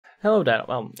Hello there,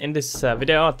 in this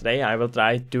video today I will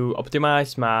try to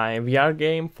optimize my VR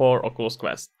game for Oculus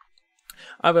Quest.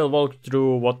 I will walk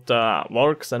through what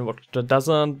works and what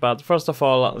doesn't, but first of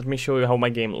all let me show you how my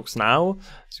game looks now.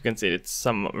 As you can see, it's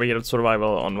some weird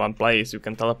survival on one place, you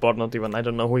can teleport, not even, I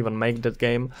don't know who even made that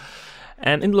game.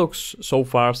 And it looks so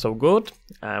far so good.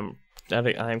 I'm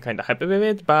kinda happy with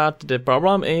it, but the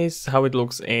problem is how it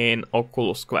looks in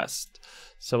Oculus Quest.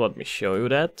 So let me show you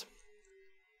that.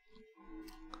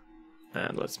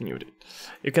 And let's mute it.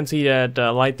 You can see that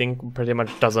lighting pretty much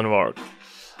doesn't work.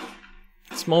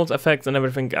 Smooth effects and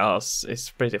everything else is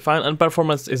pretty fine, and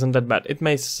performance isn't that bad. It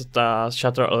may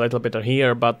shatter a little bit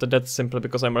here, but that's simply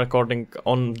because I'm recording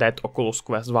on that Oculus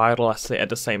Quest wirelessly at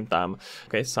the same time.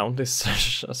 Okay, sound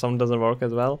doesn't work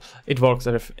as well. It works,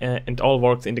 it all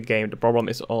works in the game. The problem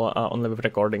is only with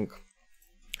recording.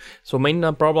 So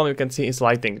main problem you can see is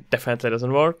lighting definitely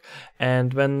doesn't work,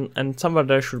 and somewhere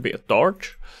there should be a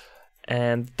torch.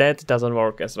 And that doesn't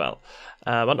work as well.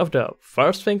 One of the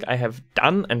first thing I have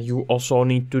done, and you also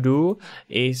need to do,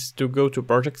 is to go to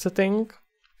project setting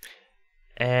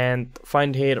and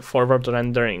find here forward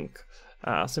rendering.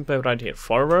 Simply write here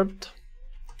forward,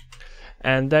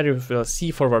 and there you will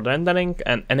see forward rendering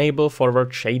and enable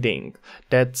forward shading.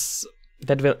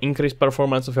 That will increase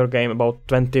performance of your game about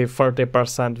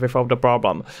 20–30% without the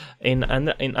problem. In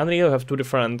Unreal you have two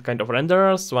different kind of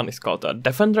renderers. One is called a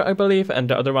Defender, I believe, and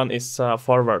the other one is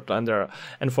forward renderer.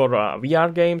 And for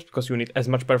VR games, because you need as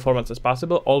much performance as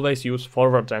possible, always use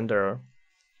forward renderer.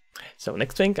 So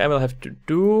next thing I will have to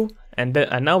do, and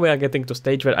now we are getting to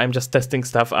stage where I'm just testing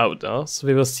stuff out, so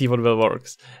we will see what will work,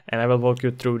 and I will walk you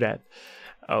through that.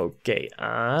 Okay,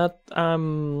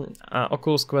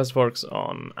 Oculus Quest works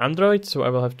on Android, so I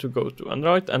will have to go to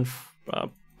Android and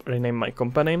rename my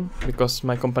company, because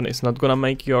my company is not gonna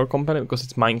make your company, because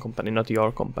it's my company, not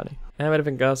your company. And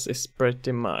everything else is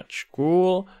pretty much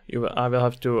cool. I will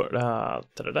have to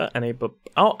enable...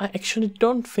 Oh, I actually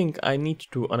don't think I need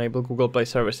to enable Google Play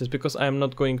services, because I am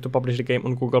not going to publish the game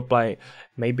on Google Play.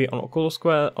 Maybe on Oculus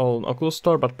Quest or on Oculus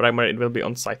Store, but primarily it will be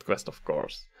on SideQuest, of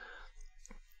course.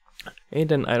 And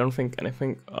then I don't think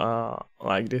anything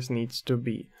like this needs to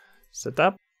be set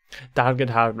up.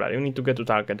 Target hardware. You need to get to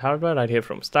target hardware right here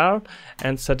from start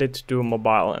and set it to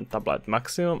mobile and tablet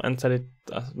maximum, and set it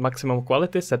maximum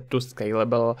quality set to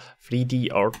scalable 3D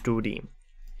or 2D.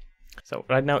 So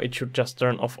right now it should just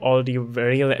turn off all the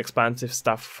really expensive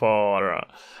stuff for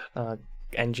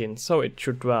engine, so it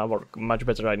should work much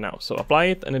better right now. So apply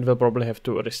it and it will probably have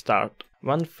to restart.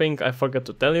 One thing I forgot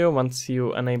to tell you, once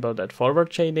you enable that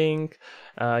forward shading,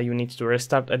 you need to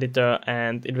restart editor,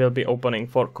 and it will be opening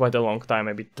for quite a long time,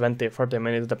 maybe 20–30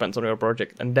 minutes, depends on your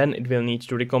project, and then it will need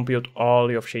to recompute all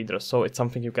your shaders, so it's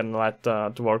something you can let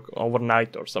to work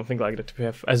overnight or something like that if you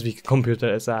have as big computer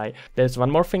as I. There's one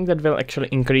more thing that will actually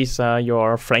increase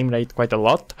your frame rate quite a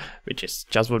lot, which is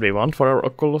just what we want for our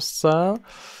Oculus,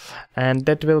 and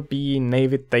that will be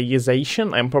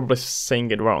nativization. I'm probably saying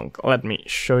it wrong. Let me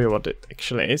show you what it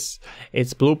actually is.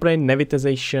 It's blueprint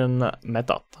nativization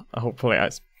method. Hopefully I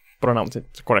pronounce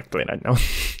it correctly right now.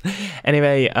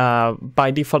 Anyway,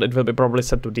 by default it will be probably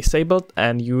set to disabled,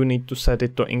 and you need to set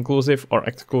it to inclusive or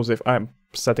exclusive. I'm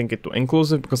setting it to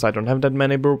inclusive because I don't have that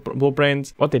many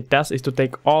blueprints. What it does is to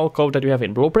take all code that you have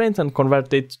in blueprints and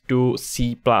convert it to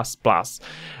C++,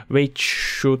 which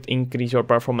should increase your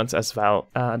performance as well.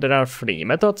 There are three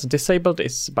methods. Disabled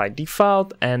is by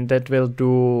default, and that won't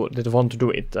do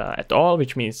it at all,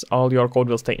 which means all your code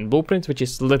will stay in blueprints, which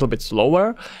is a little bit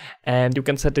slower. And you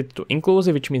can set it to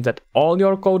inclusive, which means that all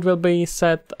your code will be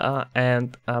set,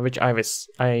 which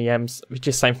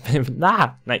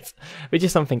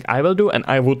is something I will do, and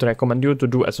I would recommend you to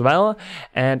do as well.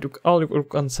 And you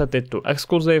can set it to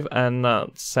exclusive and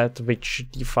set which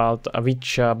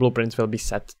blueprints will be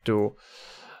set to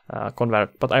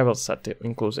convert, but I will set it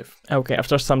inclusive. Okay,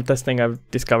 after some testing I've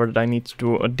discovered that I need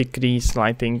to decrease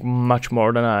lighting much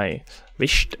more than I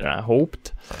wished,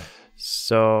 hoped.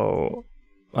 So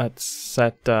let's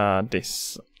set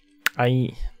this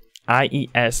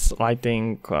IES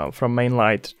lighting from main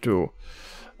light to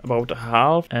about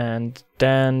half, and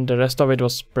then the rest of it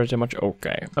was pretty much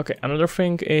okay. Okay, another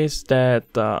thing is that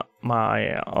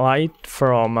my light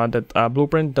from that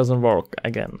blueprint doesn't work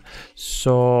again.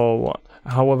 So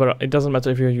however, it doesn't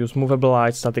matter if you use movable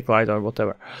light, static light, or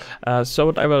whatever. So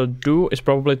what I will do is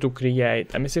probably to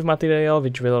create emissive material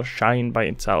which will shine by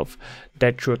itself.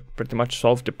 That should pretty much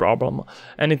solve the problem,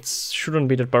 and it shouldn't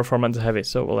be that performance heavy,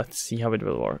 so let's see how it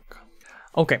will work.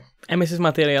 Okay, emissive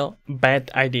material,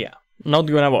 bad idea. Not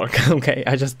gonna work. Okay,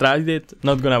 I just tried it,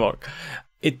 not gonna work.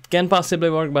 It can possibly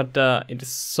work, but it is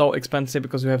so expensive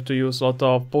because you have to use a lot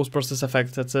of post-process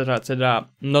effects, etc, etc.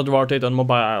 Not worth it on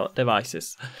mobile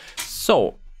devices.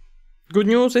 So, good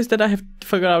news is that I have to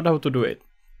figure out how to do it.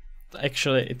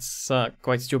 Actually, it's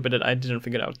quite stupid that I didn't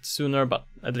figure it out sooner, but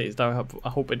at least I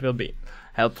hope it will be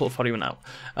helpful for you now.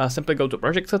 Simply go to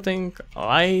project setting,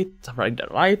 light, right there,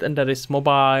 light, and there is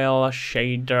mobile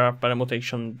shader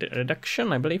permutation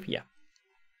reduction, I believe, yeah.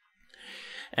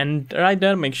 And right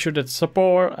there, make sure that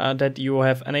that you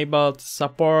have enabled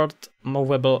support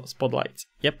movable spotlights.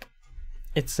 Yep,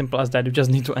 it's simple as that. You just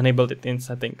need to enable it in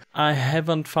setting. I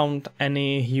haven't found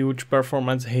any huge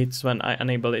performance hits when I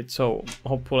enable it, so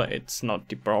hopefully it's not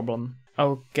the problem.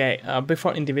 Okay,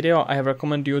 before in the video I have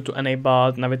recommended you to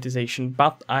enable nativization,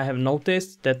 but I have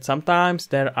noticed that sometimes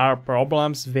there are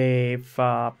problems with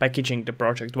packaging the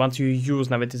project once you use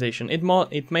nativization.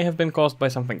 It may have been caused by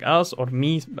something else or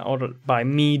by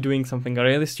me doing something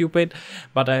really stupid,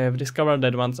 but I have discovered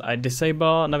that once I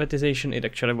disable nativization it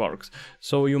actually works.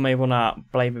 So you may wanna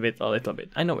play with it a little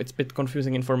bit. I know it's a bit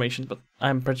confusing information, but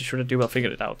I'm pretty sure that you will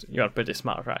figure it out. You are pretty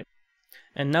smart, right?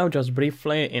 And now just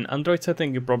briefly, in Android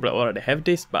setting you probably already have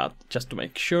this, but just to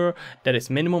make sure, there is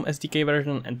minimum SDK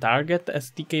version and target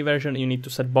SDK version. You need to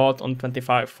set both on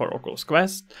 25 for Oculus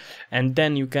Quest, and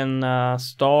then you can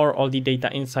store all the data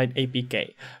inside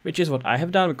APK, which is what I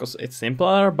have done because it's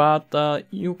simpler, but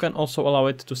you can also allow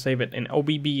it to save it in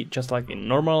OBB just like in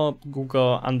normal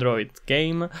Google Android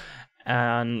game,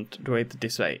 and do it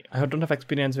this way. I don't have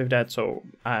experience with that, so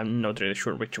I'm not really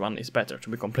sure which one is better, to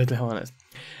be completely honest.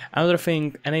 Another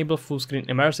thing, enable full screen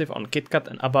immersive on Kitkat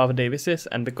and above devices,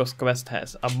 and because Quest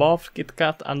has above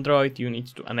Kitkat Android, you need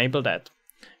to enable that,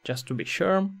 just to be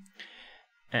sure.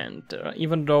 And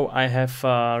even though I have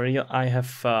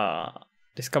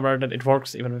discovered that it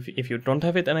works even if you don't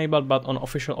have it enabled, but on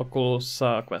official Oculus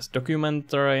Quest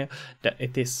documentary, that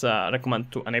it is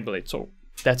recommended to enable it, so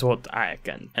that's what I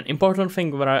can. An important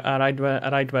thing right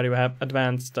where you have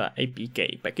advanced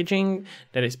APK packaging,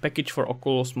 there is package for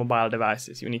Oculus mobile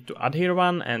devices. You need to add here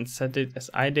one and set it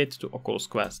as I did to Oculus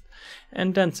Quest.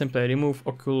 And then simply remove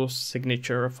Oculus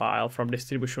signature file from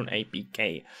distribution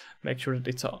APK. Make sure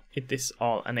that it is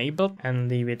all enabled and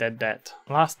leave it at that.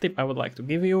 Last tip I would like to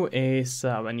give you is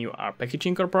when you are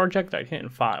packaging your project, right here in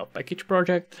File, Package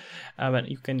Project, when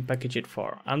you can package it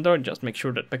for Android, just make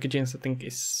sure that packaging setting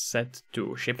is set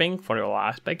to shipping for your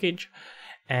last package,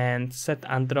 and set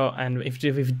Android. And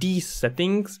with these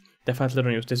settings, definitely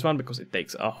don't use this one because it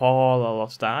takes a whole lot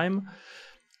of time.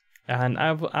 And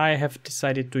I have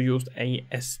decided to use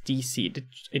ASTC.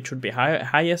 It should be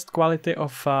highest quality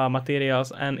of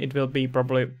materials, and it will be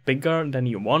probably bigger than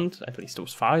you want. At least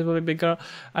those files will be bigger.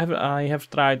 I have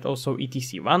tried also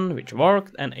ETC1, which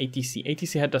worked, and ATC.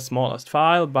 ATC had the smallest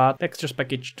file, but textures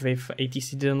packaged with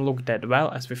ATC didn't look that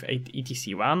well as with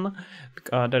ETC1.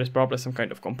 There is probably some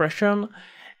kind of compression.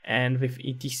 And with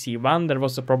ETC1 there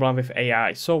was a problem with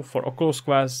AI, so for Oculus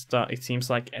Quest it seems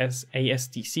like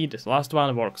ASTC, this last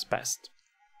one, works best.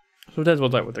 So that's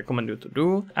what I would recommend you to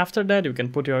do. After that you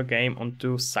can put your game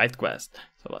onto SideQuest.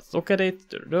 So let's look at it.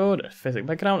 The physics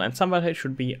background, and somewhere here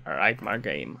should be a Rightmar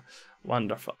game.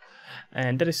 Wonderful.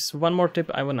 And there is one more tip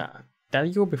I wanna tell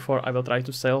you before I will try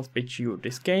to sales pitch you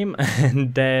this game,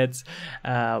 and that's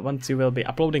once you will be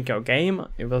uploading your game,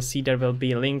 you will see there will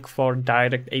be a link for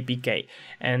direct APK,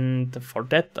 and for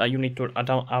that you need to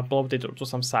upload it to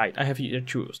some site. I have either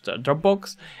choose the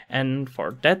Dropbox, and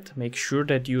for that make sure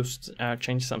that you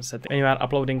change some settings. When you are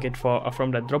uploading it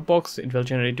from the Dropbox, it will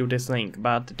generally do this link,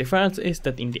 but the difference is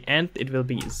that in the end it will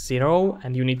be 0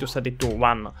 and you need to set it to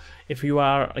 1. If you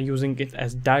are using it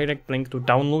as direct link to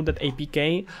download that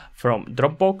APK from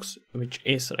Dropbox, which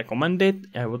is recommended,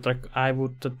 I would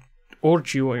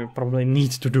urge you, you probably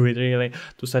need to do it really,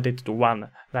 to set it to 1.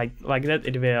 Like that,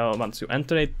 it will, once you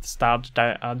enter it, start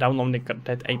downloading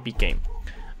that APK.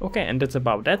 Okay, and that's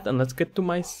about that, and let's get to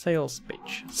my sales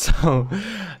pitch. So,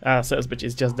 sales pitch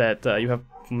is just that you have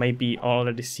maybe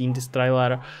already seen this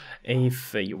trailer.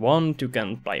 If you want, you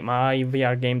can play my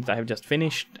VR game that I have just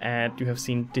finished, and you have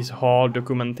seen this whole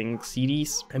documenting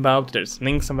series about. There's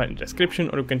links somewhere in the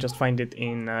description, or you can just find it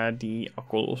in the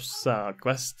Oculus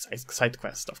Quest,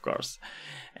 SideQuest, of course.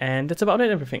 And that's about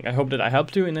it, everything. I hope that I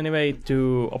helped you in any way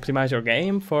to optimize your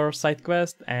game for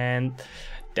SideQuest, and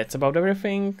that's about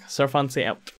everything. Surfancy out.